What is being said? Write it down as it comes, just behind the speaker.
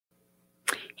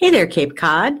Hey there, Cape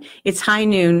Cod. It's high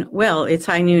noon. Well, it's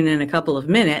high noon in a couple of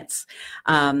minutes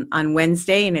on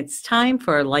Wednesday, and it's time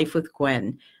for Life with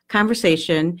Gwen,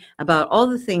 conversation about all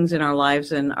the things in our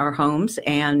lives and our homes.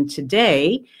 And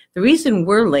today, the reason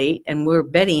we're late, and we're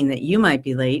betting that you might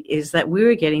be late, is that we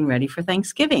were getting ready for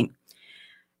Thanksgiving.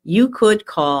 You could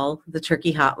call the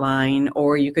turkey hotline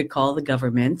or you could call the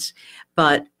government,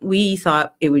 but we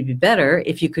thought it would be better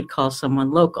if you could call someone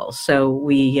local. So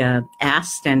we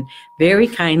asked, and very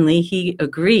kindly he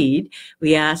agreed.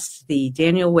 We asked the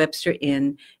Daniel Webster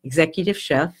Inn executive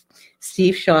chef,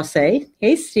 Steve Chaussee.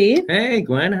 Hey, Steve. Hey,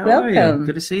 Gwen. How Welcome. are you?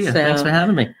 Good to see you. Thanks for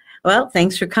having me. Well,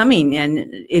 thanks for coming. And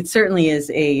it certainly is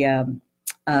a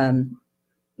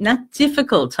not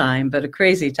difficult time, but a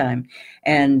crazy time.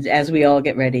 And as we all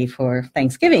get ready for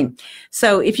Thanksgiving.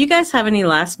 So if you guys have any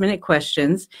last minute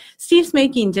questions, Steve's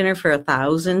making dinner for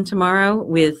 1,000 tomorrow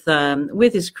with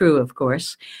his crew, of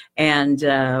course. And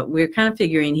we're kind of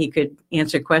figuring he could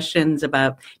answer questions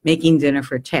about making dinner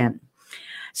for 10.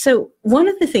 So one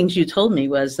of the things you told me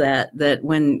was that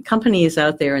when company is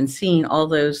out there and seeing all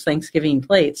those Thanksgiving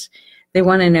plates, they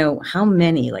want to know how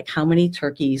many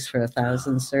turkeys for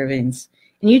 1,000 servings.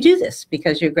 And you do this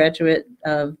because you're a graduate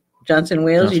of Johnson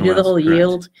Wales. You do the whole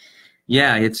yield.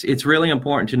 Yeah, it's really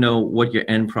important to know what your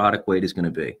end product weight is going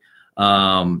to be.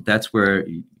 That's where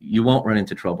you won't run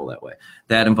into trouble that way.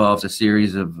 That involves a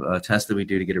series of tests that we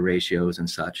do to get ratios and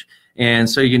such. And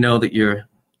so you know that you're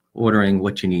ordering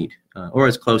what you need, or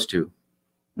as close to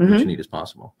what you need as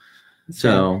possible.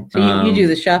 So you do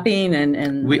the shopping and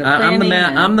the planning.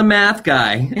 I'm the math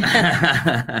guy.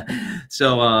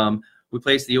 So we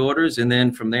place the orders, and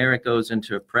then from there it goes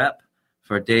into prep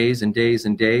for days and days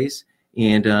and days.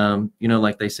 And,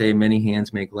 like they say, many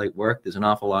hands make light work. There's an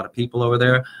awful lot of people over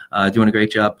there doing a great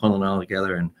job pulling it all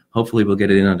together, and hopefully we'll get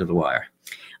it in under the wire.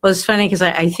 Well, it's funny because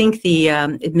I think the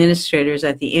administrators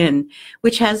at the inn,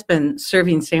 which has been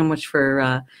serving sandwich for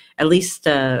at least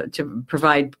to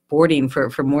provide boarding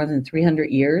for more than 300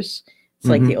 years. It's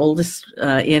like the oldest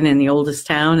inn in the oldest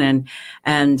town.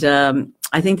 And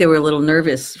I think they were a little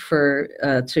nervous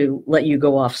to let you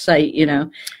go off site,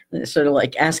 sort of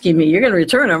like asking me, you're going to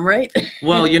return them, right?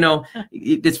 Well,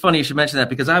 it's funny you should mention that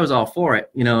because I was all for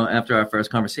it, after our first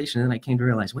conversation. And then I came to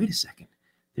realize, wait a second,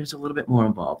 there's a little bit more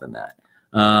involved in that.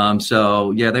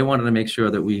 So yeah, they wanted to make sure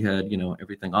that we had,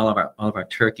 everything, all of our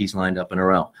turkeys lined up in a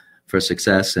row for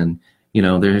success. And,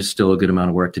 there's still a good amount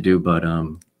of work to do, but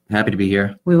happy to be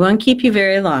here. We won't keep you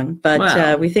very long,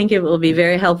 but we think it will be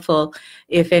very helpful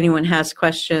if anyone has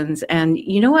questions. And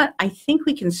you know what? I think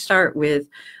we can start with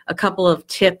a couple of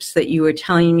tips that you were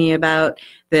telling me about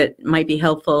that might be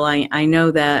helpful. I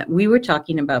know that we were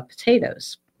talking about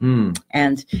potatoes.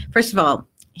 And first of all,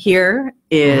 here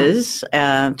is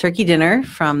turkey dinner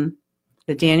from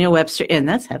the Daniel Webster Inn.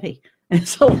 That's heavy.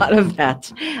 It's a lot of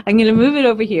that. I'm going to move it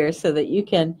over here so that you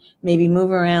can maybe move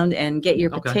around and get your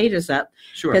potatoes up.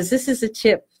 Sure. Because this is a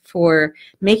tip for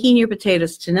making your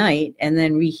potatoes tonight and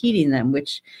then reheating them,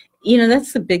 which,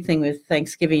 that's the big thing with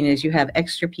Thanksgiving is you have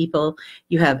extra people,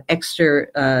 you have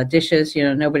extra dishes.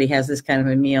 Nobody has this kind of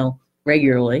a meal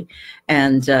regularly.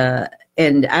 And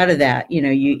out of that,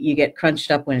 you get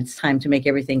crunched up when it's time to make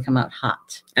everything come out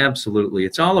hot. Absolutely.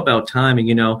 It's all about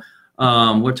timing.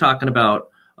 We're talking about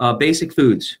basic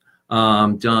foods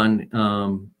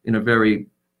done in a very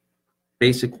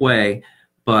basic way,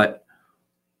 but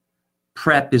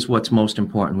prep is what's most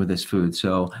important with this food.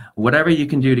 So whatever you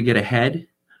can do to get ahead,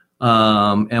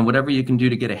 and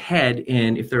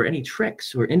if there are any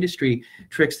tricks or industry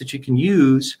tricks that you can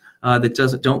use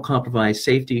that don't compromise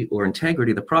safety or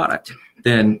integrity of the product,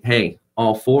 then hey,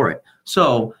 all for it.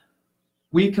 So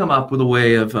we come up with a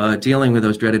way of dealing with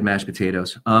those dreaded mashed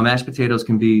potatoes. Mashed potatoes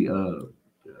can be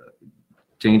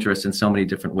dangerous in so many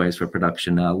different ways for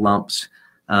production. Lumps.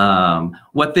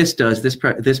 What this does,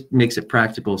 this makes it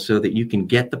practical so that you can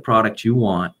get the product you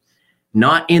want,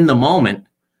 not in the moment,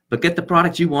 but get the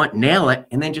product you want, nail it,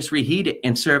 and then just reheat it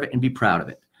and serve it and be proud of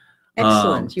it.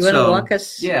 Excellent. You want to walk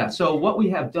us? Yeah. So what we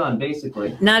have done,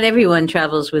 basically. Not everyone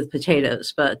travels with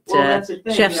potatoes, but that's the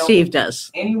thing, Chef Steve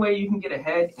does. Any way you can get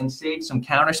ahead and save some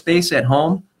counter space at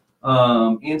home,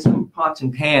 and some pots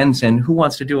and pans, and who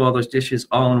wants to do all those dishes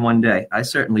all in one day? I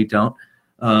certainly don't.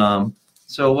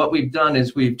 So what we've done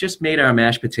is we've just made our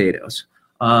mashed potatoes.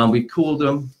 We cooled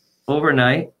them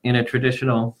overnight in a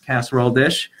traditional casserole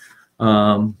dish.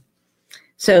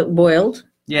 So boiled?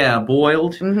 Yeah,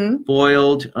 boiled.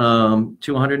 Boiled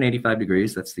to 185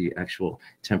 degrees. That's the actual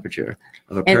temperature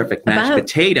of a perfect mashed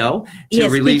potato to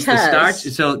release the starch.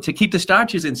 So to keep the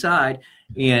starches inside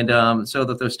and so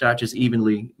that those starches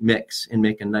evenly mix and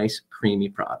make a nice creamy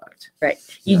product. Right.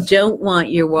 You don't want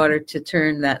your water to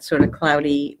turn that sort of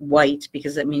cloudy white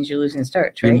because that means you're losing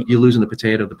starch, right? You're losing the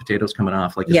potato. The potato's coming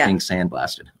off like it's Yeah. being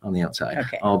sandblasted on the outside.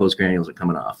 Okay. All those granules are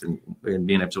coming off and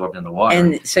being absorbed in the water.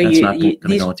 And so That's not going to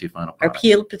these go into your final are product.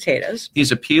 peeled potatoes.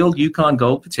 These are peeled Yukon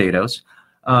Gold potatoes,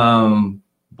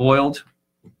 boiled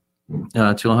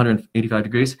to 185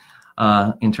 degrees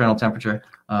internal temperature.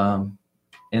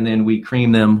 And then we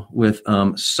cream them with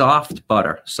soft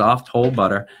butter, soft whole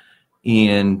butter,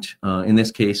 and in this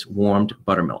case, warmed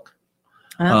buttermilk.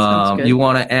 Oh, that sounds good. You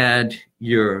want to add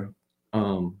your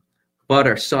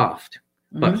butter soft,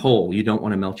 but whole. You don't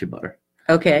want to melt your butter.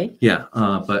 Okay. Yeah,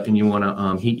 and you want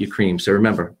to heat your cream. So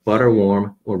remember, butter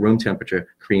warm or room temperature,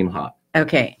 cream hot.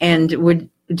 Okay. And we're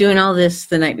doing all this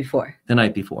the night before. The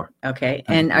night before. Okay.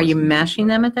 And are you mashing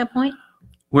them at that point?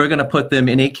 We're going to put them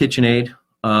in a KitchenAid,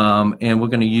 and we're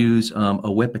going to use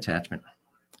a whip attachment.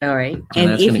 All right.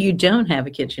 And And if you don't have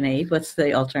a KitchenAid, what's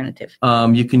the alternative?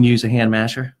 You can use a hand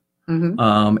masher,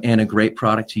 Mm-hmm. and a great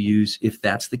product to use if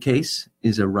that's the case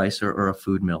is a ricer or a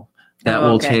food mill. That Oh,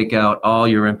 will okay. take out all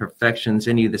your imperfections,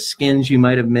 any of the skins you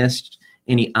might have missed,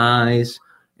 any eyes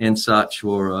and such,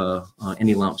 or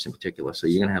any lumps in particular. So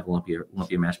you're going to have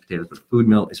lumpier mashed potatoes, but a food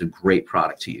mill is a great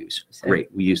product to use. Great.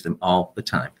 We use them all the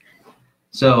time.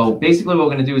 So basically what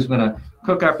we're going to do is we're going to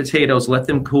cook our potatoes, let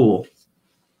them cool,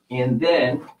 and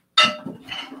then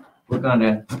we're going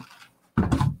to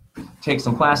take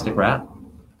some plastic wrap,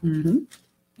 Mm-hmm.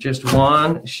 just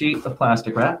one sheet of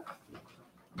plastic wrap.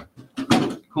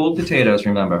 Cooled potatoes,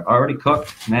 remember, already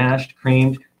cooked, mashed,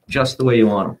 creamed, just the way you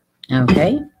want them.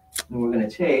 Okay. And we're going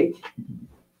to take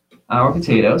our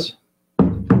potatoes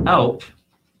out,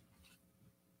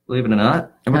 believe it or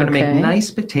not, and we're going to Okay. make nice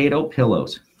potato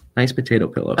pillows. Nice potato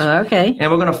pillows. Okay.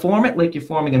 And we're going to form it like you're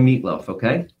forming a meatloaf,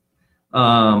 okay?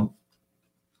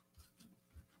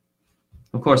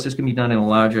 Of course, this can be done in a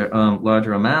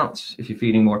larger amounts if you're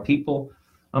feeding more people.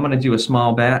 I'm going to do a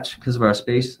small batch because of our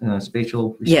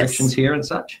spatial restrictions here and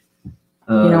such.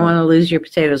 You don't want to lose your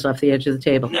potatoes off the edge of the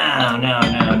table.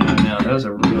 No. Those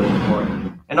are really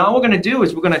important. And all we're going to do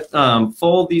is we're going to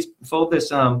fold this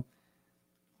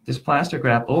plastic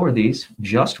wrap over these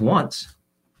just once.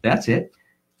 That's it.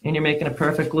 And you're making a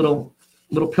perfect little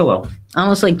pillow.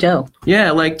 Almost like dough.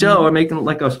 Yeah, like dough, or making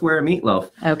like a square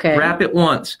meatloaf. Okay. Wrap it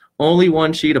once, only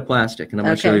one sheet of plastic, and I'm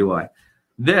going to show Okay. you why.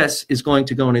 This is going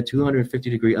to go in a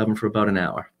 250-degree oven for about an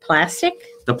hour. Plastic?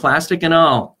 The plastic and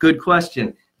all. Good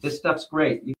question. This stuff's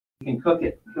great. You can cook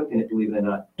it, believe it or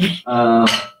not.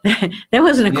 That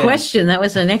wasn't a Yeah. question. That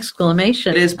was an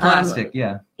exclamation. It is plastic,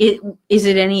 yeah. Is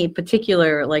it any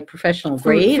particular like professional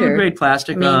grade Food or grade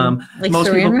plastic. I mean, like most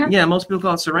saran people, wrap? yeah, most people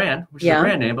call it saran, which is Yeah. a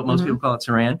brand name, but most Mhm. people call it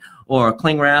saran or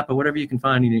cling wrap or whatever you can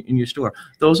find in your store.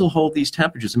 Those will hold these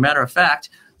temperatures. As a matter of fact,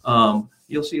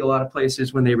 you'll see a lot of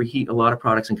places when they reheat a lot of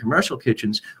products in commercial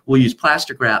kitchens will use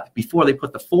plastic wrap before they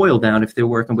put the foil down if they're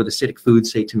working with acidic foods,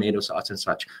 say tomato sauce and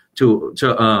such, to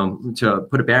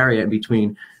put a barrier in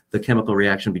between the chemical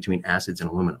reaction between acids and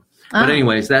aluminum. But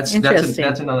anyways, that's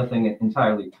another thing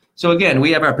entirely. So again,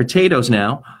 we have our potatoes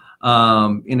now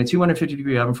in a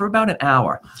 250-degree oven for about an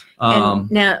hour.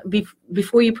 And now,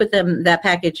 before you put that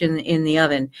package in the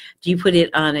oven, do you put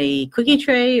it on a cookie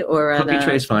tray or on Cookie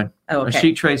tray's fine. Oh, okay. A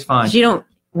sheet tray's fine. 'Cause you don't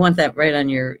want that right on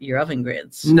your oven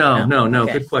grids. No.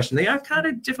 Okay. Good question. They are kind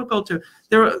of difficult to.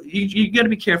 You got to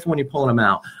be careful when you're pulling them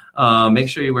out. Make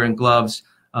sure you're wearing gloves,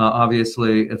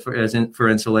 obviously for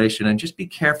insulation, and just be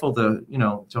careful to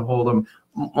hold them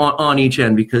on each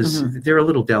end because they're a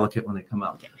little delicate when they come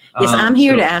out. Yes, I'm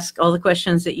here to ask all the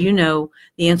questions that you know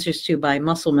the answers to by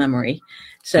muscle memory.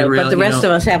 So, Really, but the rest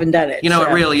of us haven't done it. It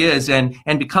really is, and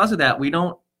because of that, we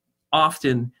don't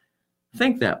often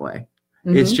think that way.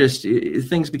 Mhm. It's just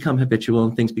things become habitual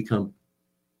and things become.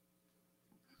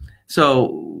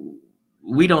 So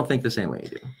we don't think the same way you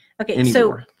do. Okay,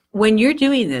 anymore. so when you're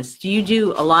doing this, do you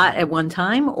do a lot at one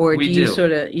time, or We do you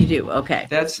do. you do? Okay.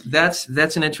 That's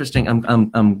an interesting.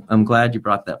 I'm glad you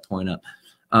brought that point up.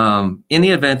 In the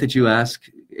event that you ask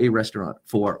a restaurant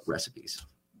for recipes,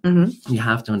 you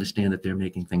have to understand that they're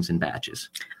making things in batches.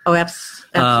 Oh,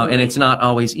 absolutely. And it's not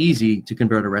always easy to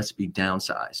convert a recipe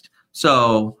downsized.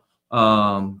 So,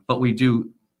 but we do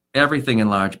everything in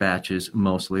large batches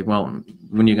mostly. Well,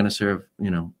 when you're going to serve,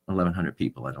 1,100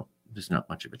 people, there's not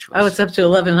much of a choice. Oh, it's up to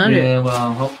 1,100. Yeah,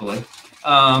 well, hopefully.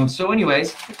 So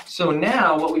anyways, so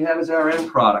now what we have is our end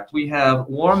product. We have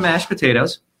warm mashed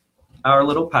potatoes, our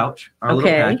little pouch, our little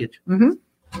package,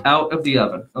 out of the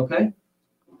oven, okay?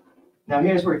 Now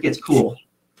here's where it gets cool.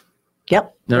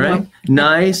 Yep. All right?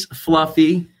 Nice,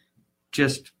 fluffy,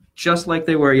 just just like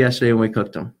they were yesterday when we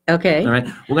cooked them. Okay. All right.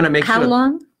 We're going to make How sure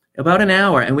long? about an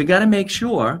hour, and we got to make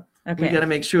sure. Okay. We got to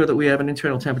make sure that we have an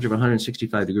internal temperature of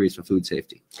 165 degrees for food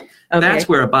safety. Okay. That's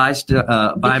where a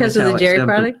Because of the dairy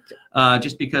product?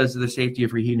 Just because of the safety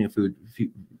of reheating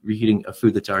a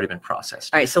food that's already been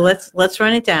processed. All right, so let's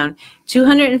run it down.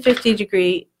 250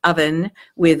 degree oven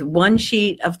with 1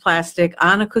 sheet of plastic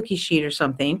on a cookie sheet or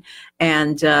something,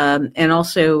 and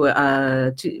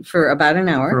also for about an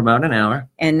hour. For about an hour.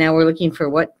 And now we're looking for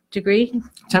what degree?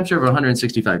 Temperature of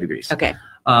 165 degrees. Okay.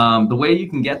 The way you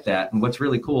can get that, and what's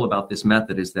really cool about this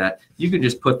method, is that you can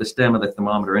just put the stem of the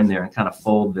thermometer in there and kind of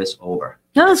fold this over.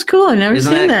 Oh, that's cool. I've never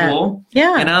Isn't seen that that. cool?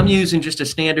 Yeah. And I'm using just a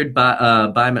standard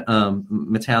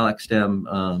metallic stem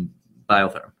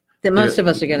biotherm. That most of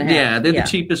us are going to have. Yeah, they're the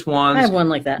cheapest ones. I have one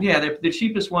like that. Yeah, they're the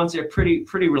cheapest ones. They're pretty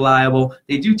reliable.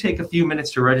 They do take a few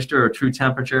minutes to register a true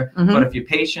temperature, but if you're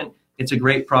patient, it's a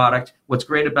great product. What's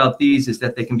great about these is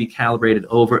that they can be calibrated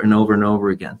over and over and over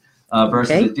again.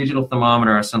 Versus a digital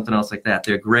thermometer or something else like that.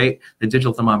 They're great. The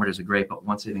digital thermometers are great, but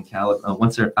once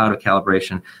they're out of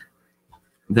calibration,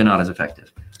 they're not as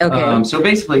effective. Okay. So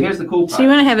basically, here's the cool part. So you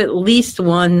want to have at least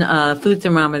one food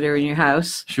thermometer in your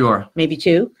house. Sure. Maybe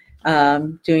 2.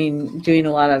 Doing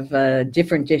a lot of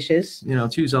different dishes. You know,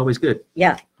 2's always good.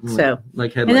 Yeah. So.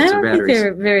 Like And I headlights or don't think batteries.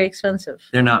 they're very expensive.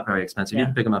 They're not very expensive. Yeah. You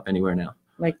can pick them up anywhere now.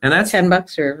 Like and that's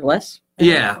 $10 or less.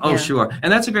 Yeah. Oh, sure.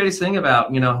 And that's the greatest thing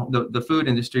about, the food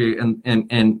industry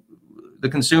and the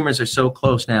consumers are so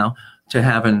close now to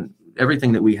having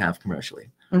everything that we have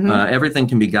commercially. Everything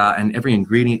can be gotten. Every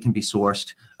ingredient can be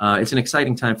sourced. It's an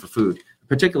exciting time for food,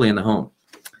 particularly in the home.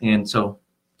 And so,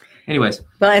 anyways.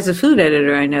 Well, as a food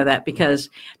editor, I know that because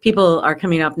people are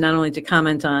coming up not only to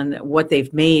comment on what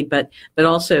they've made, but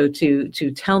also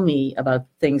to tell me about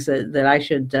things that I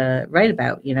should write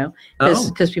about,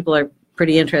 because people are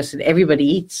pretty interested. Everybody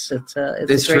eats.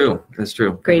 It's true. That's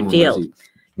true. Great deal.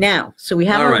 Now, so we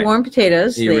have our warm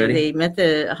potatoes. They met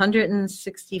the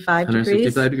 165 degrees.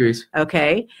 165 degrees.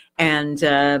 Okay. And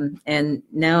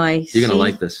now You're going to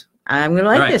like this. I'm going to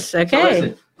like this.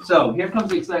 Okay. So here comes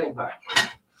the exciting part.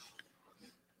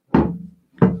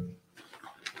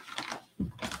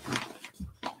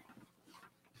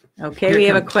 Okay, we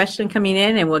have a question coming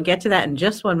in, and we'll get to that in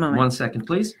just one moment. 1 second,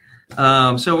 please.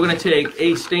 So we're going to take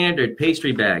a standard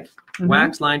pastry bag,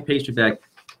 wax-lined pastry bag,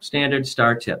 standard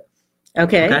star tip.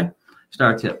 Okay.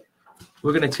 Star tip.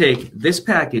 We're going to take this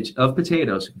package of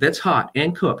potatoes that's hot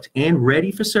and cooked and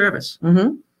ready for service.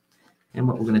 And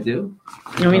what we're going to do?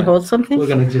 You want me to hold something? We're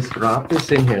going to just drop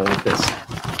this in here like this.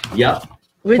 Yep.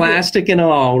 With Plastic and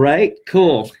all, right?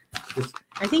 Cool.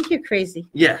 I think you're crazy.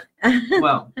 Yeah.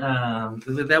 Well,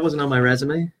 that wasn't on my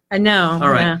resume. I know. All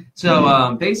right. Yeah.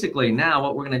 So basically now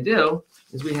what we're going to do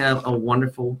is we have a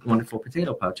wonderful, wonderful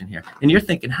potato pouch in here. And you're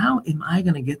thinking, how am I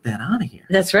going to get that out of here?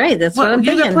 That's right. That's what I'm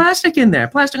you thinking. got plastic in there.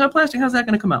 Plastic on plastic. How's that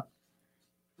going to come out?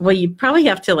 Well, you probably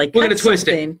have to We're cut gonna twist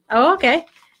it. something. Oh, okay.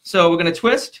 So we're going to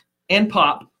twist and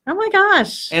pop. Oh my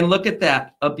gosh. And look at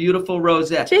that. A beautiful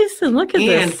rosette. Jason, look at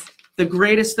And this. the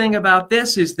greatest thing about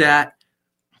this is that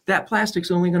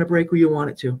plastic's only going to break where you want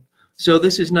it to. So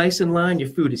this is nice and lined. Your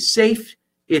food is safe.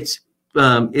 It's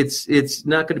not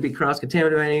going to be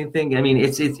cross-contaminated or anything. I mean,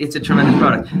 it's a tremendous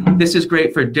product. This is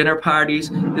great for dinner parties.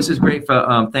 This is great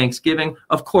for Thanksgiving.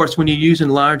 Of course, when you're using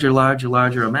larger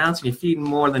amounts and you're feeding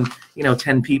more than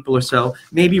 10 people or so,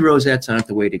 maybe rosettes aren't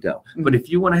the way to go. But if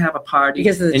you want to have a party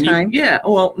Because of the time?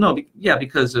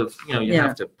 because of you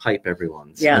have to pipe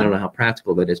everyone's. Yeah. I don't know how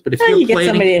practical that is, but if Well, you're you get plating,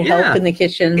 somebody to help in the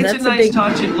kitchen. it's That's a nice big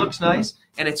touch. It looks nice,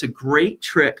 and it's a great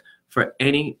trick for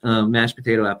any mashed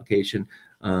potato application.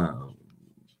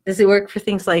 Does it work for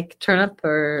things like turnip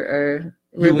or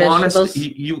You want vegetables? to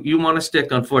you want to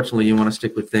stick. Unfortunately, you want to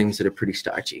stick with things that are pretty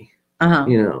starchy. Uh-huh.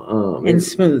 And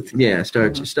smooth. Yeah,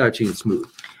 starchy and smooth.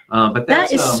 But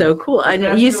That is so cool. I know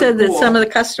that's you really said that cool. some of the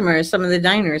customers, some of the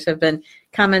diners have been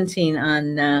commenting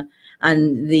on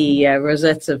the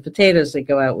rosettes of potatoes that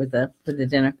go out with the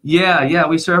dinner. Yeah.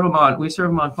 We serve them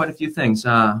on quite a few things.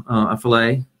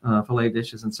 Filet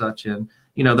dishes and such, and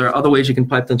there are other ways you can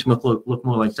pipe them to look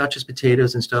more like Duchess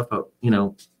potatoes and stuff. But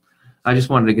I just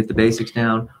wanted to get the basics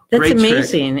down. That's Great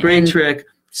amazing. Great trick.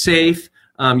 Safe.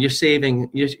 You're saving.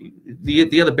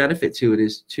 The other benefit to it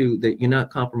is that you're not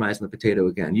compromising the potato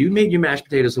again. You made your mashed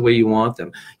potatoes the way you want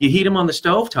them. You heat them on the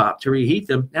stovetop to reheat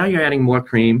them. Now you're adding more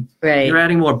cream. Right. You're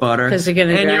adding more butter. Because they're going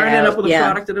to And you're dry ending out. up with a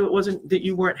product that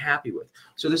you weren't happy with.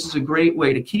 So this is a great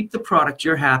way to keep the product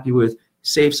you're happy with,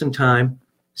 save some time,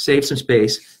 save some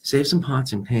space, save some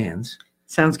pots and pans.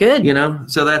 Sounds good.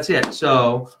 So that's it.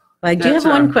 So I do have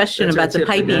one question that's about our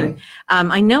the tip today. piping.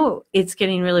 I know it's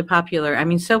getting really popular. I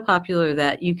mean, so popular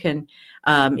that you can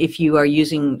if you are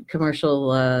using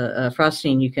commercial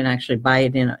frosting, you can actually buy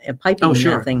it in a piping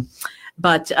thing.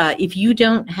 But if you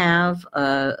don't have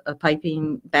a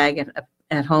piping bag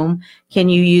at home, can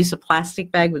you use a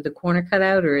plastic bag with the corner cut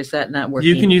out, or is that not working?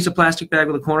 You can use a plastic bag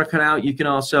with a corner cut out. You can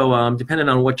also, depending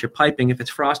on what you're piping, if it's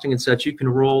frosting and such, you can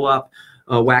roll up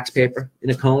wax paper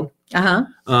in a cone. A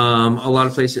lot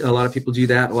of people do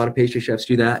that. A lot of pastry chefs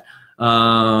do that.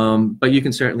 But you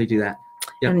can certainly do that.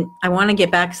 Yep. And I want to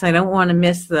get back because I don't want to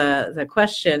miss the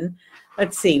question.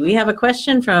 Let's see. We have a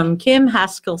question from Kim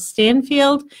Haskell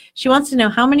Stanfield. She wants to know,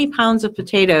 how many pounds of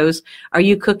potatoes are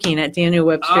you cooking at Daniel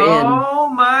Webster Inn? Oh,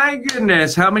 my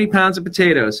goodness. How many pounds of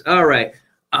potatoes? All right.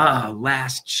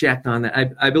 Last check on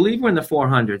that. I believe we're in the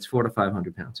 400s, 400 to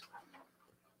 500 pounds.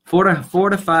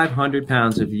 400 to 500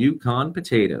 pounds of Yukon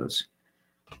potatoes.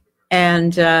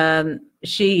 And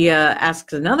she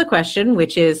asks another question,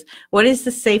 which is, what is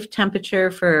the safe temperature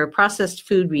for processed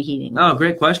food reheating? Oh,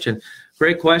 great question.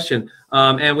 Great question.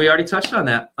 And we already touched on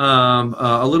that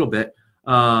a little bit.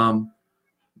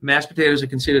 Mashed potatoes are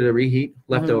considered a reheat,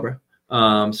 leftover.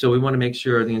 So we want to make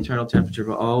sure the internal temperature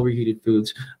for all reheated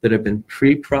foods that have been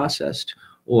pre-processed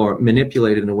or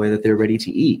manipulated in a way that they're ready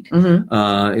to eat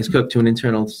is cooked to an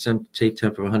internal safe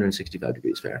temp of 165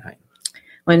 degrees Fahrenheit.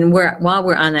 While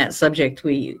we're on that subject,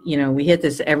 we hit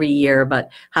this every year, but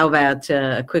how about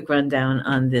a quick rundown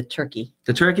on the turkey?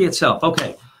 The turkey itself.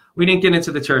 Okay. We didn't get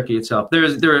into the turkey itself. There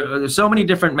are so many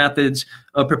different methods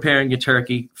of preparing your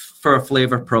turkey for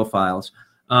flavor profiles.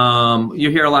 You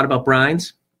hear a lot about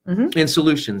brines and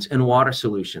solutions and water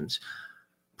solutions.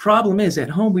 Problem is, at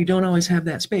home, we don't always have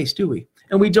that space, do we?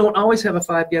 And we don't always have a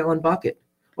 5-gallon bucket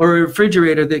or a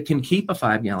refrigerator that can keep a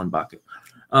 5-gallon bucket.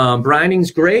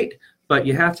 Brining's great, but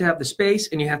you have to have the space,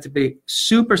 and you have to be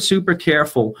super, super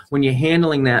careful when you're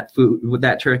handling that food with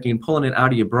that turkey and pulling it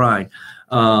out of your brine.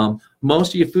 Most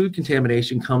of your food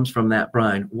contamination comes from that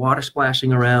brine, water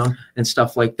splashing around and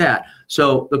stuff like that.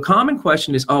 So the common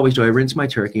question is always, do I rinse my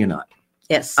turkey or not?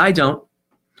 Yes. I don't.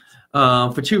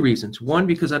 For two reasons. One,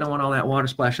 because I don't want all that water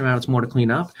splashing around. It's more to clean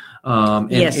up.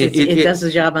 Yes, it does the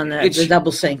job on the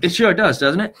double sink. It sure does,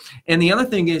 doesn't it? And the other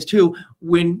thing is, too,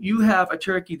 when you have a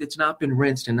turkey that's not been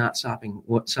rinsed and not sopping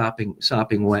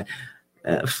wet,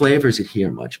 flavors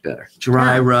adhere much better.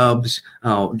 Dry rubs,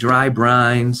 dry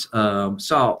brines,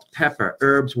 salt, pepper,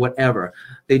 herbs, whatever.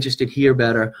 They just adhere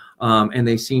better, and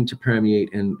they seem to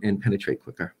permeate and penetrate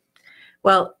quicker.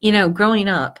 Well, growing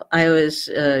up, I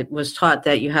was taught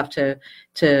that you have to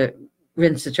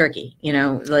rinse the turkey. It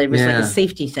was like a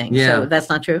safety thing. Yeah. So that's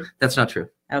not true? That's not true.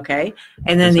 Okay.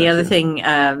 And then the other thing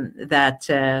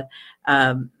that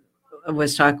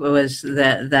was talked was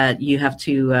that you have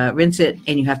to rinse it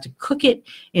and you have to cook it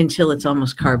until it's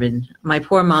almost carbon. My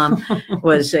poor mom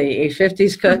was a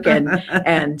 50s cook, and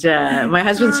my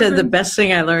husband said the best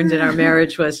thing I learned in our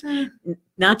marriage was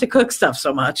not to cook stuff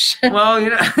so much. Well,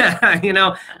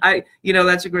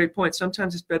 that's a great point.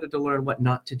 Sometimes it's better to learn what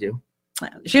not to do.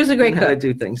 She was a great cook. How to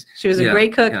do things. She was a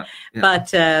great cook, yeah.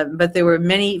 But there were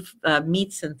many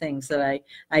meats and things that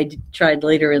I tried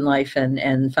later in life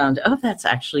and found, that's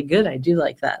actually good. I do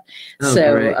like that. Oh,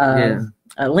 great.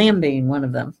 Lamb being one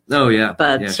of them. Oh yeah,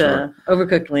 but sure.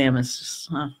 Overcooked lamb is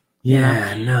just.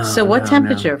 No. So what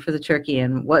temperature for the turkey,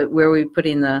 and where are we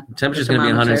putting the temperature's going to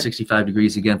be 165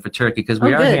 degrees again for turkey, because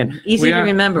easy to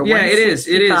remember. Yeah, it is.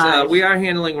 We are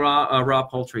handling raw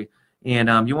poultry.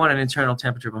 And you want an internal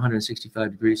temperature of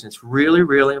 165 degrees. And it's really,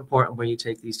 really important where you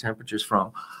take these temperatures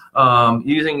from.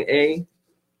 Using a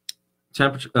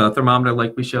temperature thermometer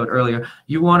like we showed earlier,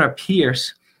 you want to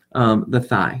pierce the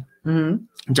thigh.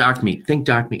 Dark meat. Think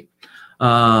dark meat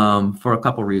for a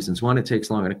couple reasons. One, it takes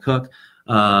longer to cook.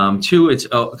 Two, it's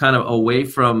kind of away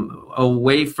from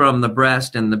the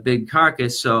breast and the big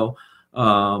carcass, so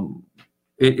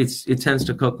it tends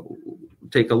to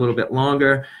take a little bit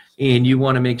longer. And you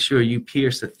want to make sure you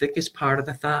pierce the thickest part of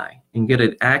the thigh and get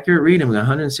an accurate reading with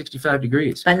 165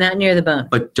 degrees. But not near the bone.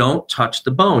 But don't touch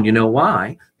the bone. You know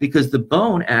why? Because the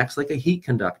bone acts like a heat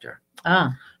conductor.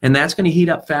 And that's going to heat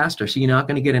up faster, so you're not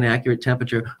going to get an accurate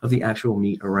temperature of the actual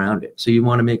meat around it. So you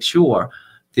want to make sure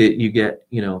that you get,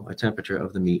 a temperature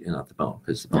of the meat and not the bone,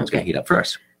 because the bone's going to heat up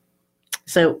first.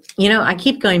 So, I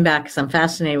keep going back because I'm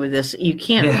fascinated with this. You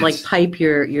can't pipe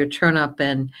your turnip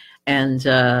and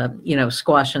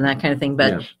squash and that kind of thing,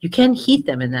 but you can heat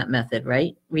them in that method,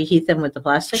 right? Reheat them with the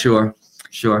plastic? Sure.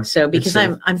 So because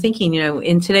I'm thinking,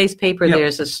 in today's paper,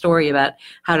 there's a story about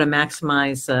how to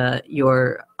maximize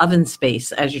your oven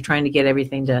space as you're trying to get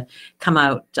everything to come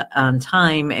out on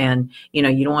time, and you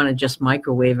don't want to just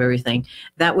microwave everything.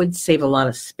 That would save a lot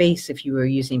of space if you were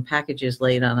using packages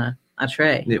laid on a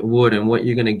tray. It would, and what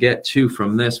you're going to get too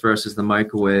from this versus the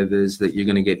microwave is that you're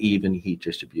going to get even heat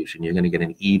distribution. You're going to get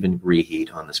an even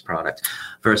reheat on this product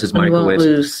versus microwaves. You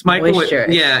won't lose moisture.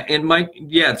 Yeah, and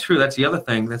true. That's the other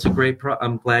thing. That's a great.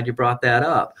 I'm glad you brought that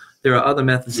up. There are other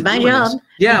methods. It's my job. This.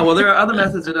 Yeah, well, there are other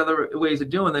methods and other ways of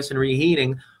doing this and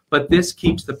reheating, but this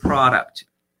keeps the product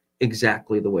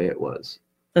exactly the way it was.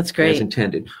 That's great. As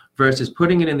intended, versus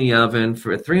putting it in the oven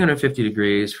for 350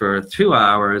 degrees for 2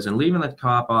 hours and leaving the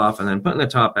top off and then putting the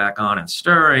top back on and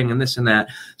stirring and this and that.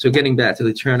 So getting back to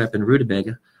the turnip and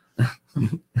rutabaga,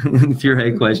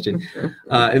 puree question,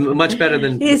 much better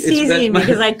than it's easy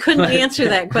because I couldn't answer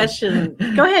that question.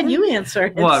 Go ahead, you answer.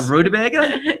 What,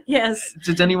 rutabaga? Yes.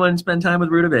 Does anyone spend time with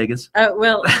rutabagas?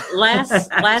 Well,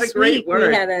 last week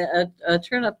we had a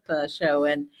turnip show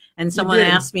and someone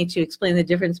asked me to explain the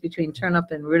difference between turnip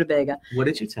and rutabaga. What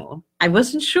did you tell them? I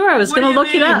wasn't sure. I was going to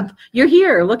look it up. You're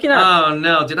here. Look it up. Oh,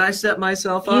 no. Did I set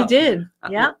myself up? You did.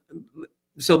 Yeah.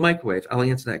 So microwave, I'll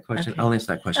answer that question. Okay. I'll answer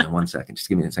that question in 1 second. Just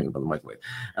give me a second about the microwave.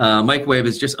 Microwave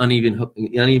is just uneven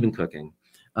cooking.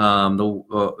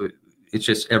 It's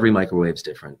just every microwave's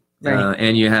different. Right.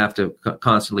 And you have to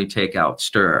constantly take out,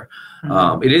 stir.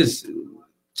 Mm-hmm. It is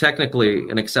technically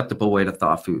an acceptable way to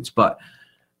thaw foods, but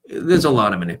there's a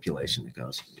lot of manipulation that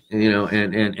goes,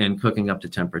 and cooking up to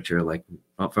temperature, like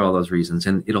for all those reasons,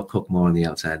 and it'll cook more on the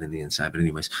outside than the inside. But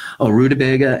anyways,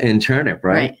 rutabaga and turnip,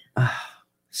 right?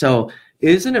 So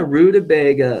isn't a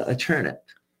rutabaga a turnip?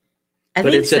 I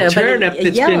think it's a turnip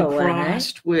that's been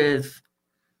crossed with,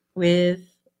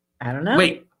 I don't know.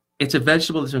 Wait, it's a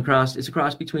vegetable that's been crossed. It's a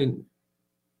cross between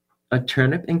a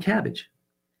turnip and cabbage.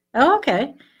 Oh,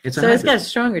 okay. So it's got a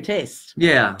stronger taste.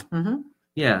 Yeah. Mm-hmm.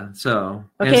 Yeah, so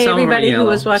okay, everybody who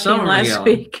was watching last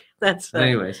week. That's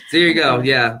anyways. There you go.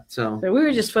 Yeah, so we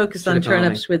were just focused on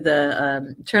turnips with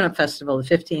the Turnip Festival, the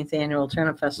 15th annual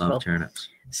Turnip Festival. Love turnips.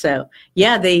 So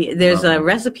yeah, there's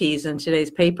recipes in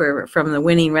today's paper from the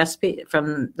winning recipes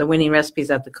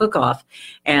at the cook-off,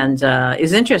 and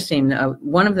is interesting.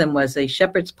 One of them was a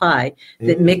shepherd's pie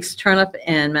that mixed turnip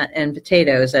and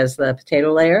potatoes as the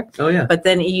potato layer. Oh yeah. But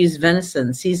then it used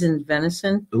seasoned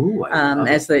venison. Ooh,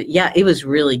 it was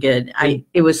really good.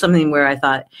 It was something where I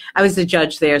thought I was the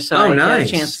judge there, so I got a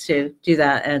chance to do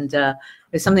that, and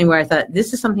it's something where I thought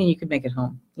this is something you could make at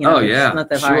home. It's not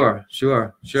that hard.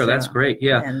 Sure. So, that's great.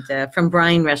 Yeah. And from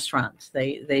Brine Restaurants,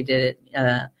 they did it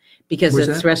because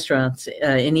it's restaurants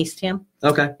in Eastham.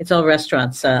 Okay. It's all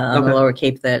restaurants on the Lower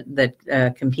Cape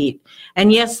that compete.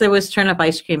 And yes, there was turnip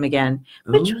ice cream again,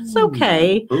 which was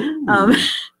okay.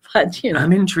 But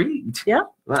I'm intrigued. Yeah.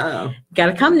 Wow. Got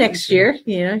to come next year.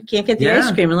 Can't get the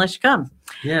ice cream unless you come.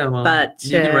 Yeah. Well, but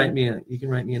you can write me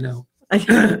a note.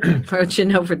 Wrote you a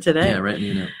note for today. Yeah, write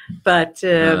me a note. But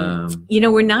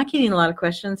we're not getting a lot of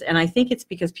questions, and I think it's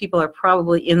because people are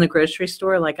probably in the grocery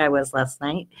store, like I was last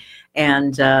night,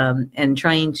 and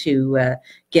trying to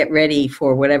get ready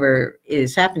for whatever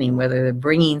is happening, whether they're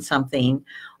bringing something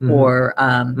or.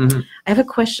 I have a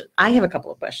question. I have a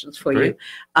couple of questions for you.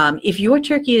 If your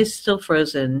turkey is still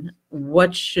frozen,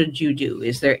 what should you do?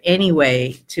 Is there any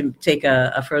way to take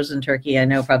a frozen turkey? I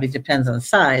know it probably depends on the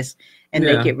size. And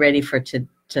make it ready for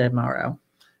tomorrow.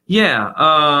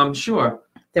 Yeah, sure.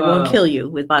 That won't kill you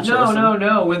with botulism.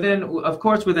 No.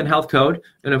 Within health code,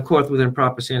 and of course within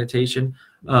proper sanitation.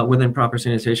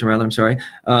 I'm sorry.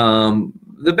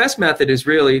 The best method is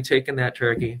really taking that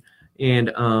turkey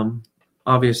and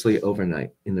obviously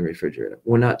overnight in the refrigerator.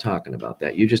 We're not talking about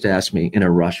that. You just asked me in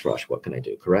a rush. What can I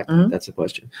do? Correct. That's the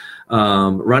question.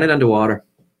 Run it under water.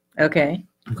 Okay.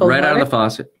 Cold water? Out of the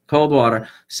faucet. Cold water,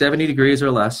 70 degrees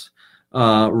or less.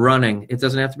 Running. It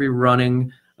doesn't have to be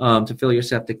running to fill your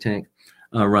septic tank.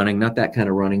 Running, not that kind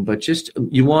of running, but just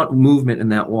you want movement in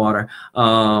that water.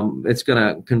 It's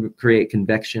going to create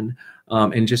convection.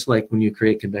 And just like when you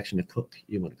create convection to cook,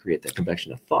 you want to create that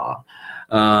convection to thaw.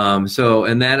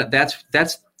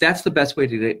 That's the best way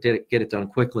to get it done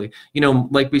quickly.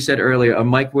 Like we said earlier, a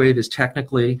microwave is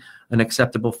technically an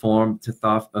acceptable form to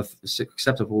thaw,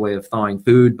 acceptable way of thawing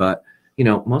food, but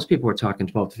most people are talking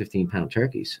 12 to 15 pound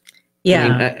turkeys.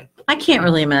 Yeah, I can't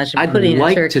really imagine putting a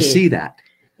turkey. I'd like to see that.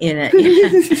 In it.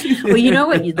 Well,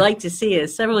 what you'd like to see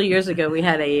is several years ago we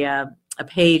had a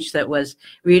page that was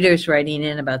readers writing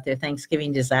in about their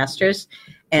Thanksgiving disasters,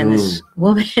 and this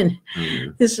woman,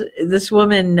 this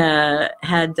woman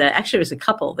had actually it was a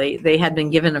couple. They had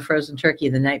been given a frozen turkey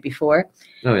the night before,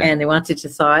 and they wanted to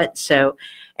thaw it. So,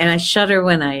 and I shudder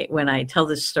when I tell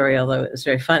this story, although it was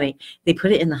very funny. They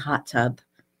put it in the hot tub.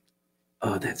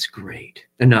 Oh, that's great.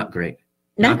 Not great.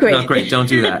 Not great. Not great. Don't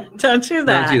do that. Don't do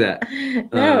that. Don't do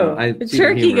that. No, the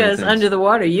turkey goes under the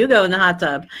water. You go in the hot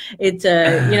tub. It's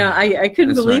I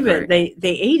couldn't believe it. They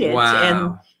ate it,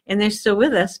 wow. and they're still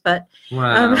with us. But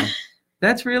wow,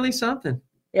 that's really something.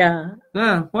 Yeah.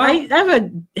 Well, I have a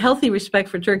healthy respect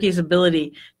for turkey's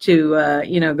ability to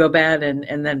go bad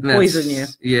and then poison you.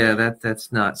 Yeah,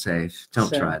 that's not safe.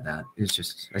 Don't try that. It's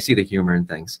just I see the humor in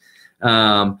things.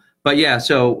 But yeah,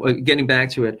 so getting back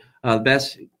to it, the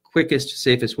best, quickest,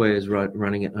 safest way is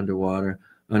running it underwater,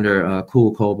 under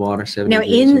cool, cold water. 70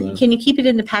 Now, can you keep it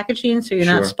in the packaging so you're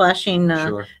not splashing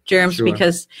germs? Sure.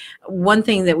 Because one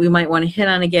thing that we might want to hit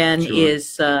on again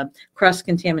is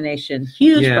cross-contamination.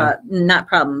 Huge, not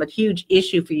problem, but huge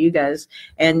issue for you guys,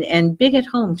 and big at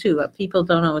home too. People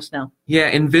don't always know. Yeah,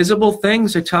 invisible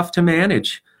things are tough to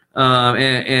manage.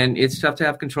 And it's tough to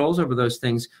have controls over those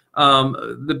things. Some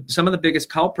of the biggest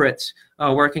culprits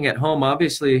working at home,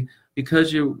 obviously,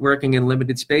 because you're working in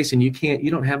limited space and you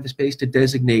don't have the space to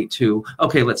designate to,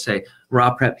 okay, let's say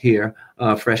raw prep here,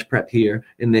 fresh prep here,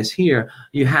 and this here.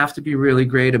 You have to be really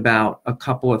great about a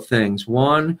couple of things.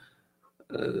 One,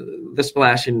 the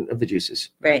splashing of the juices,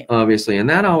 right? Obviously, and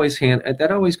that always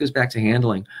goes back to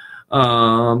handling.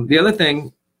 The other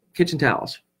thing, kitchen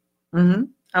towels. Mm-hmm.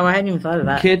 Oh, I hadn't even thought of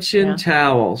that. Kitchen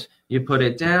towels. You put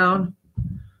it down.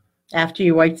 After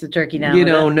you wipe the turkey down. You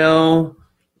don't know.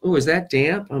 Oh, is that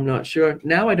damp? I'm not sure.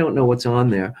 Now I don't know what's on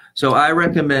there. So I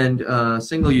recommend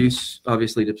single-use,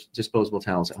 obviously, disposable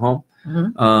towels at home.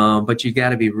 Mm-hmm. But you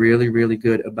got to be really, really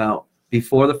good about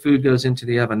before the food goes into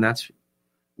the oven. That's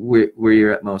where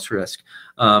you're at most risk.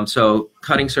 So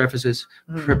cutting surfaces,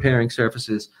 preparing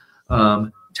surfaces,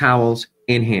 towels,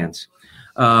 and hands.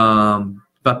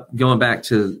 But going back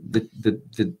to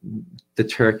the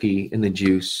turkey and the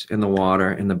juice and the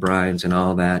water and the brines and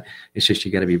all that, it's just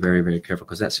you got to be very, very careful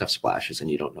because that stuff splashes and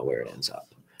you don't know where it ends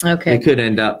up. Okay. It could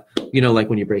end up, like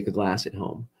when you break a glass at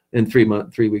home, and 3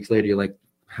 weeks later you're like,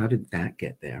 how did that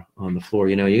get there on the floor?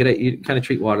 You kind of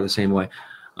treat water the same way.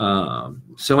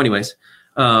 So, anyways.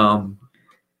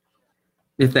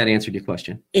 If that answered your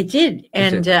question. It did.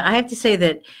 And I have to say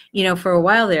that, for a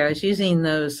while there, I was using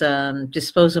those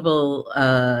disposable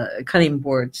cutting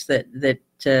boards that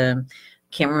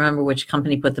can't remember which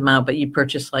company put them out, but you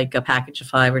purchase like a package of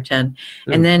 5 or 10.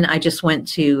 And then I just went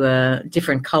to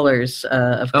different colors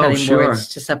of cutting boards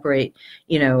to separate,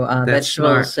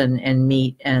 vegetables and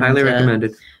meat. And highly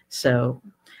recommended. So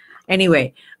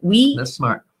anyway, that's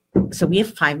smart. So we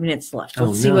have 5 minutes left.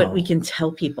 Let's see what we can tell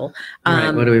people.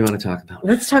 Right. What do we want to talk about?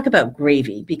 Let's talk about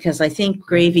gravy, because I think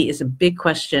gravy is a big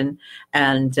question.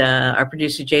 And our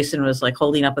producer Jason was like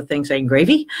holding up a thing saying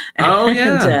gravy. Oh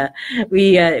yeah. And,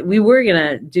 we were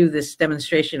gonna do this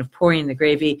demonstration of pouring the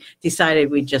gravy.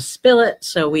 Decided we'd just spill it,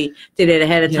 so we did it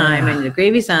ahead of time, and the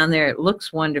gravy's on there. It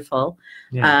looks wonderful.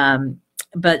 Yeah.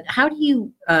 But how do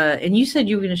you? And you said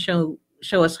you were going to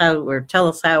show us how, or tell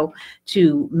us how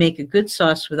to make a good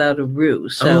sauce without a roux.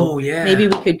 So maybe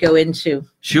we could go into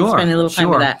spend a little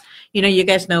time with that. You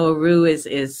guys know a roux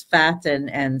is fat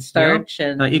and starch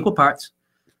and equal parts.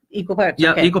 Equal parts.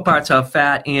 Yeah, okay. Equal parts of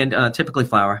fat and typically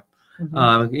flour.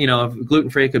 Mm-hmm.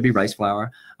 Gluten-free could be rice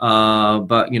flour,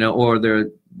 but or there's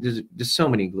so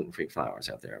many gluten-free flours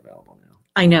out there available now.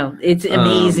 I know. It's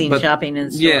amazing shopping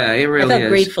in store. Yeah, it really is. I felt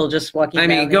grateful just walking down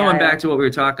the aisle. Going back to what we were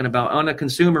talking about, on a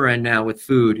consumer end now with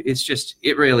food,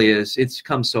 it really is. It's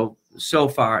come so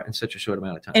far in such a short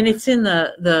amount of time. And it's in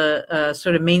the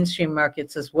sort of mainstream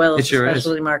markets as well as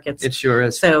specialty markets. It sure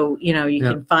is. So, you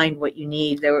can find what you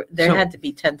need. There had to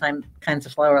be 10 kinds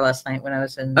of flour last night when I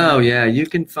was in you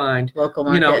can find local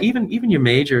market. Even your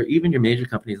major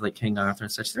companies like King Arthur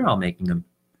and such, they're all making a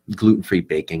gluten-free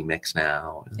baking mix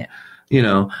now. Yeah.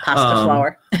 Pasta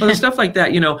flour. Well, stuff like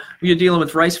that. You're dealing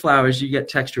with rice flours, you get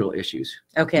textural issues.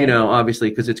 Okay. Obviously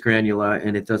because it's granular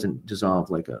and it doesn't dissolve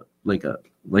like a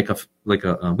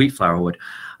wheat flour would.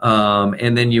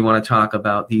 And then you want to talk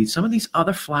about some of these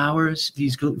other flours.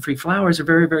 These gluten-free flours are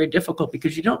very, very difficult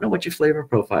because you don't know what your flavor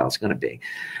profile is going to be.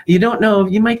 You don't know.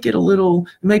 You might get it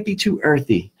might be too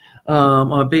earthy.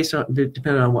 Or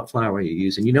depending on what flour you're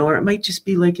using, or it might just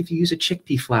be like if you use a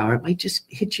chickpea flour, it might just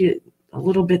hit you a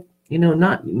little bit,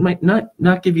 might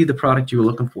not give you the product you were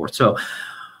looking for. So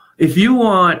if you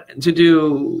want to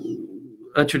do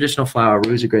a traditional flour,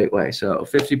 roux is a great way. So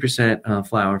 50%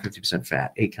 flour and 50%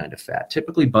 fat, a kind of fat,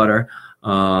 typically butter.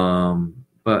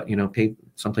 But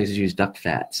some places use duck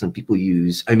fat. Some people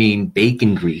use,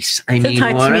 bacon grease.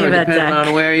 Whatever, depending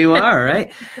on where you are,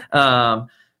 right?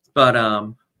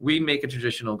 But we make a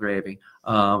traditional gravy.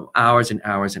 Hours and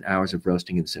hours and hours of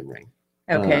roasting and simmering.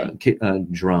 Okay.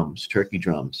 Turkey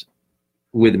drums.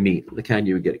 with meat, the kind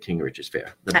you would get at King Richard's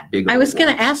Fair. The big I was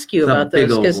going to ask you about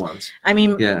those because, I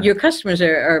mean, your customers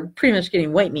are pretty much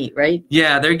getting white meat, right?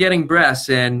 Yeah, they're getting breasts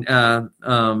and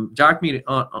dark meat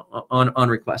on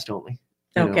request only.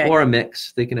 Okay. Or a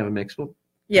mix. They can have a mix. Well,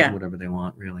 yeah. Whatever they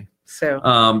want, really. So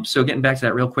getting back to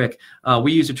that real quick,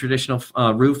 we use a traditional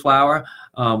roux flour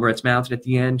where it's mounted at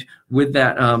the end with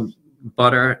that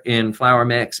butter and flour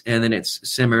mix, and then it's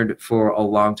simmered for a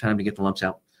long time to get the lumps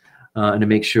out. And to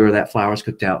make sure that flour is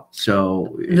cooked out.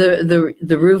 So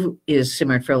the roux is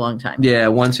simmered for a long time. Yeah,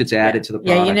 once it's added to the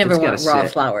product. Yeah, you never want raw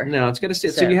flour. No, it's got to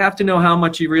sit. So you have to know how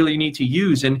much you really need to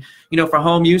use. And, for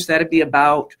home use, that'd be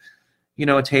about,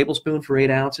 a tablespoon for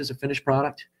 8 ounces of finished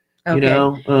product. Okay.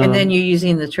 And then you're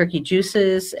using the turkey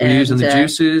juices. We're using the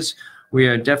juices. We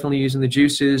are definitely using the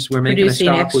juices. We're making producing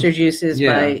extra juices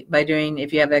by doing,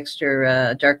 if you have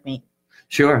extra dark meat.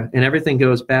 Sure. And everything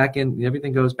goes back into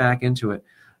it.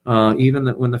 Even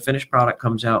when the finished product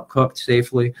comes out cooked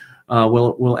safely,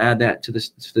 we'll add that to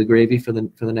the gravy for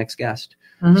the next guest.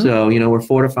 Mm-hmm. So we're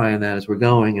fortifying that as we're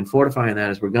going, and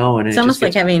it's almost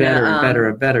like having better and better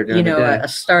and better during the day. A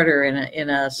starter in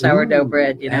a sourdough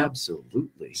bread.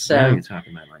 Absolutely. So now you're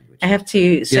talking my language. I have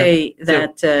to say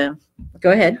that. Go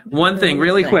ahead. One thing,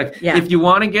 really quick. Yeah. If you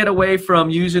want to get away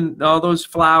from using all those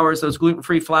flours, those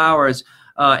gluten-free flours,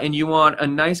 and you want a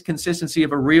nice consistency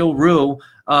of a real roux,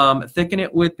 thicken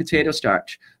it with potato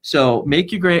starch. So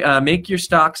make your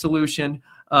stock solution,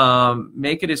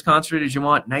 make it as concentrated as you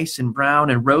want, nice and brown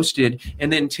and roasted,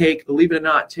 and then believe it or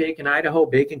not, take an Idaho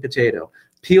baking potato,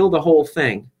 peel the whole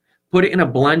thing, put it in a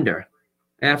blender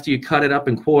after you cut it up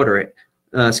and quarter it,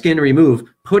 skin remove,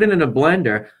 put it in a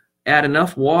blender, add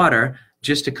enough water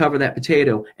just to cover that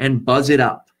potato, and buzz it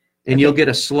up. And you'll get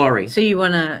a slurry. So you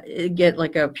want to get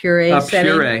like a puree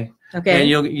setting? Puree. Okay. And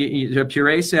you'll a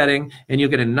puree setting, and you'll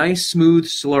get a nice smooth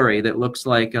slurry that looks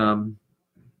like, a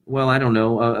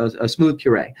smooth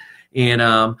puree.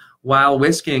 And while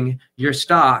whisking your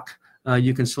stock,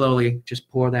 you can slowly just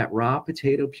pour that raw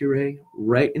potato puree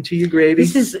right into your gravy.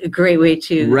 This is a great way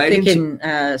to thicken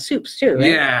soups too,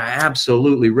 right? Yeah,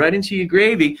 absolutely. Right into your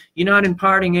gravy. You're not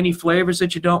imparting any flavors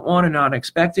that you don't want and not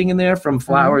expecting in there from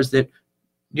flours that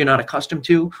you're not accustomed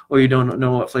to, or you don't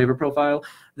know what flavor profile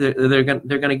they're going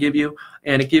to give you,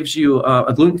 and it gives you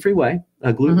a gluten-free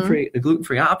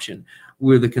option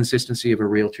with the consistency of a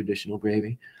real traditional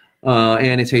gravy,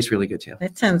 and it tastes really good too.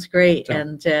 That sounds great. So.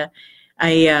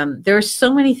 And there are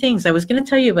so many things. I was going to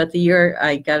tell you about the year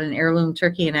I got an heirloom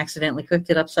turkey and accidentally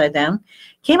cooked it upside down.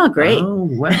 Came out great. Oh,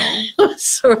 well.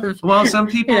 Sort of. Well, some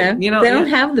people, they don't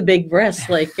have the big breasts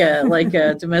like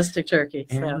a domestic turkey.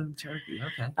 Heirloom turkey,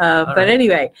 okay. But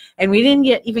anyway, and we didn't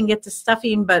even get to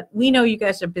stuffing, but we know you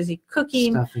guys are busy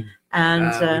cooking. Stuffing. And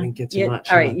we didn't get too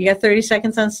much. All right, you got 30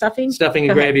 seconds on stuffing? Stuffing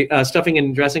and gravy. Stuffing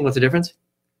and dressing, what's the difference?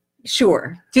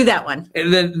 Sure, do that one.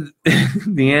 And then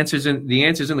the answer's in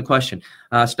the question.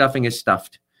 Stuffing is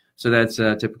stuffed, so that's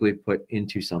typically put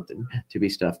into something to be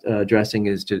stuffed. Dressing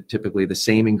is typically the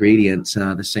same ingredients,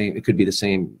 It could be the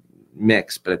same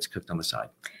mix, but it's cooked on the side.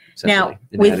 Now,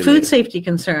 with food safety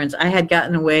concerns, I had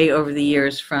gotten away over the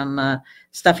years from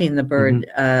stuffing the bird.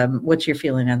 Mm-hmm. What's your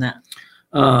feeling on that?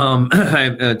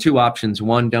 I have two options.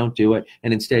 One, don't do it,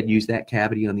 and instead use that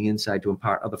cavity on the inside to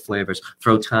impart other flavors.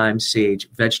 Throw thyme, sage,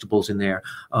 vegetables in there,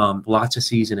 lots of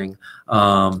seasoning.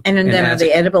 And then are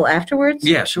they edible afterwards?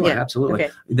 Yeah, sure, absolutely.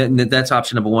 Okay. That's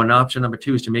option number one. Option number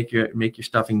two is to make your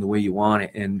stuffing the way you want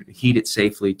it and heat it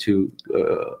safely to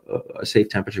a safe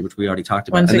temperature, which we already talked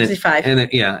about. 165.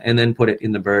 And then put it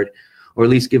in the bird. Or at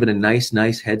least give it a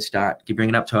nice head start. You bring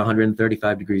it up to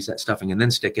 135 degrees, that stuffing, and then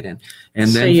stick it in.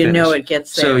 And then it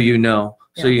gets there. So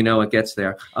it gets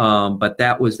there. But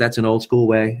that's an old school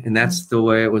way, and that's the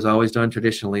way it was always done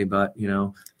traditionally. But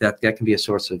that can be a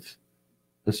source of.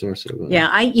 I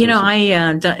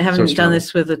haven't done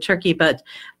this with a turkey, but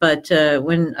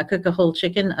when I cook a whole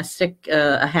chicken, I stick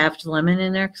a halved lemon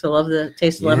in there because I love the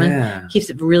taste of lemon. It keeps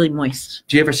it really moist.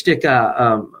 Do you ever stick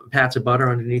pats of butter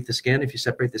underneath the skin if you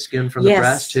separate the skin from the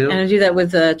breast too? And I do that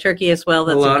with turkey as well.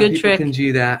 That's a good trick. Can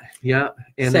do that. Yeah.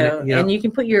 And you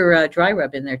can put your dry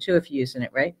rub in there too if you're using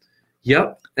it, right?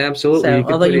 Yep, absolutely.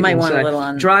 So, although you might want a little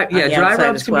on dry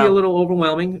rubs can be a little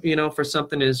overwhelming, for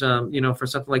something for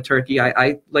something like turkey.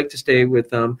 I like to stay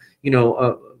with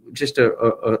just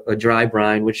a dry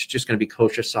brine, which is just going to be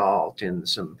kosher salt and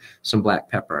some black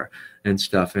pepper and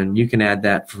stuff. And you can add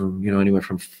that from anywhere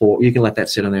from you can let that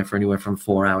sit on there for anywhere from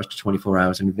 4 hours to 24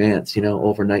 hours in advance,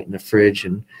 overnight in the fridge,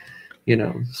 and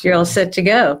you're all set to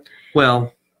go.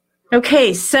 Well,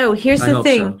 Okay, so here's I the hope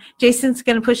thing. so. Jason's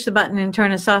going to push the button and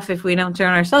turn us off if we don't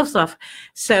turn ourselves off.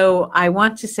 So I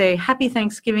want to say happy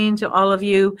Thanksgiving to all of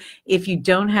you. If you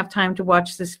don't have time to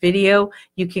watch this video,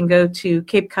 you can go to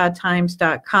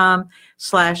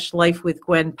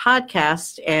capecodtimes.com/lifewithgwen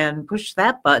podcast and push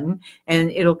that button,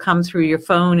 and it'll come through your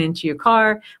phone into your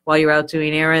car while you're out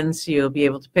doing errands. You'll be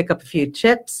able to pick up a few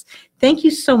chips. Thank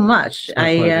you so much.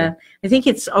 I think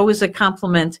it's always a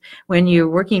compliment when you're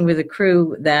working with a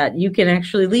crew that you can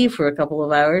actually leave for a couple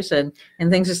of hours and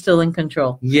things are still in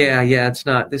control. Yeah, it's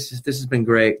not. This has been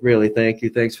great. Really, thank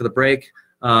you. Thanks for the break.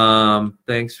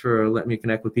 Thanks for letting me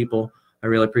connect with people. I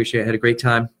really appreciate it. I had a great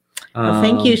time. Well,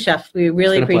 thank you, Chef. We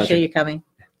really appreciate you coming.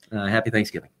 Happy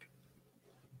Thanksgiving.